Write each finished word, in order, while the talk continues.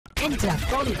Enter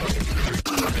Bollywood.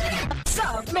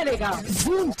 सब मिलेगा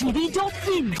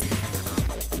ZoomTV.in।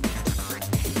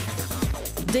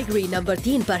 Degree number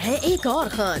 3 पर है एक और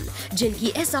खान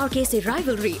जिनकी SRK से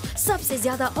राइवलरी सबसे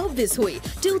ज्यादा ऑब्वियस हुई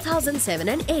 2007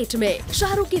 और 8 में।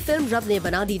 शाहरुख की फिल्म रब ने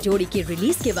बना दी जोड़ी की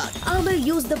रिलीज के बाद Aamir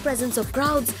used the presence of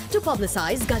crowds to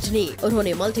publicise Ghazni.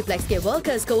 उन्होंने मल्टीप्लेक्स के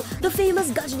वर्कर्स को the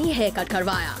famous Ghazni hair cut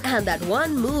करवाया and that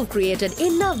one move created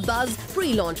enough buzz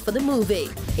pre launch for the movie.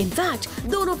 In fact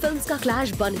दोनों फिल्म्स का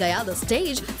क्लैश बन गया the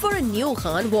stage for a new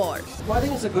Khan war. I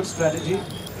think it's a good strategy.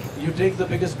 You take the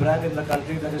biggest brand in the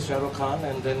country, that is Shah Rukh Khan,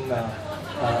 and then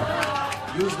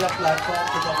use that platform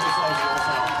to publicize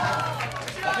yourself.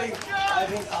 I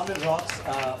think Aamir rocks.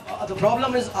 The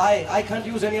problem is I can't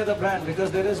use any other brand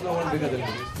because there is no one bigger than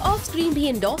me. Of screen भी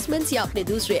endorsements या अपने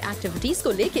दूसरे activities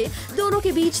को लेके दोनों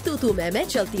के बीच तू मैं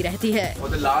चलती रहती है।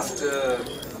 For the last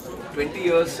 20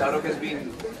 years, Shah Rukh has been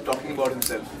talking about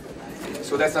himself.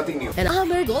 So that's nothing new. And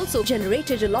Aamir also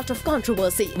generated a lot of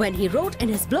controversy when he wrote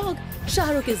in his blog, "Shah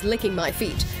Rukh is licking my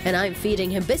feet and I'm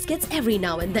feeding him biscuits every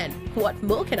now and then. What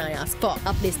more can I ask for?"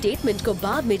 अपने statement को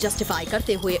बाद में justify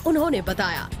करते हुए उन्होंने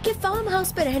बताया कि farm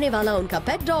house पे रहने वाला उनका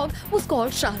pet dog was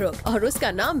called Shahrukh और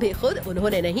उसका नाम भी खुद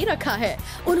उन्होंने नहीं रखा है।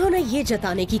 उन्होंने ये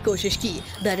जताने की कोशिश की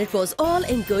that it was all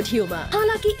in good humor।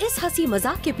 हालांकि इस हंसी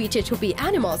मजाक के पीछे छुपी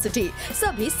एनिमोसिटी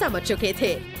सभी समझ चुके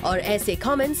थे और ऐसे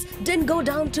comments didn't go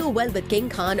down too well with king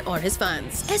Khan और हिज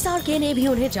फैंस। SRK ने भी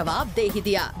उन्हें जवाब दे ही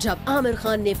दिया जब आमिर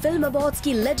खान ने फिल्म अवार्ड्स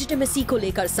की लेजिटिमेसी को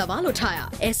लेकर सवाल उठाया।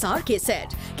 SRK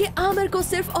said कि आमिर को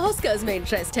सिर्फ ऑस्कर्स में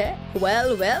इंटरेस्ट है। Well,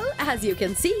 as you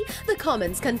can see, the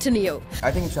comments continue.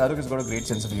 I think Shah Rukh has got a great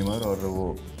sense of humor और वो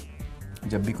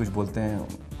जब भी कुछ बोलते हैं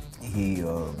he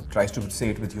tries to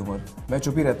say it with humor. मैं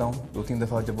चुप ही रहता हूँ 2-3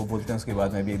 दफा जब वो बोलते हैं उसके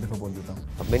बाद मैं भी एक दफा बोल देता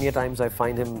हूँ। Many a times I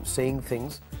find him saying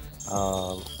things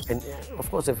and of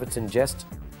course if it's in jest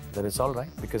then it's all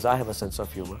right because I have a sense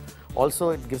of humor. Also,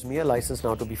 it gives me a license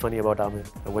now to be funny about Aamir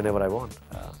whenever I want.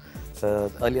 So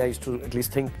earlier I used to at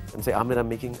least think and say, Aamir, I'm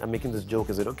making this joke.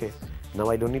 Is it okay? Now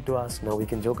I don't need to ask. Now we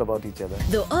can joke about each other.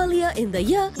 Though earlier in the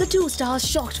year, the two stars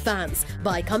shocked fans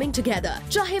by coming together.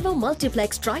 चाहे वो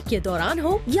multiplex strike के दौरान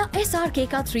हो या SRK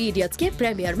का 3 Idiots के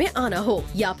premiere में आना हो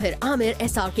या फिर Aamir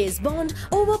SRK's bond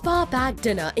over power-packed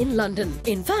dinner in London.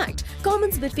 In fact,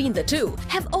 comments between the two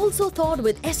have also thawed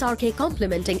with SRK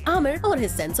complimenting Aamir on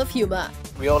his sense of humor.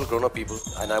 We are all grown-up people,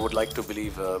 and I would like to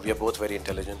believe we are both very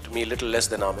intelligent. Me, a little less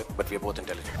than Aamir, but we are both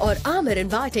intelligent. और Aamir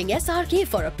inviting SRK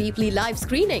for a peeply live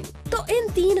screening. तो इन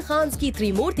 3 खान्स की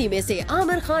त्रिमूर्ति में से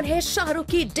आमिर खान है शाहरुख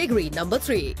की degree number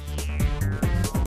 3।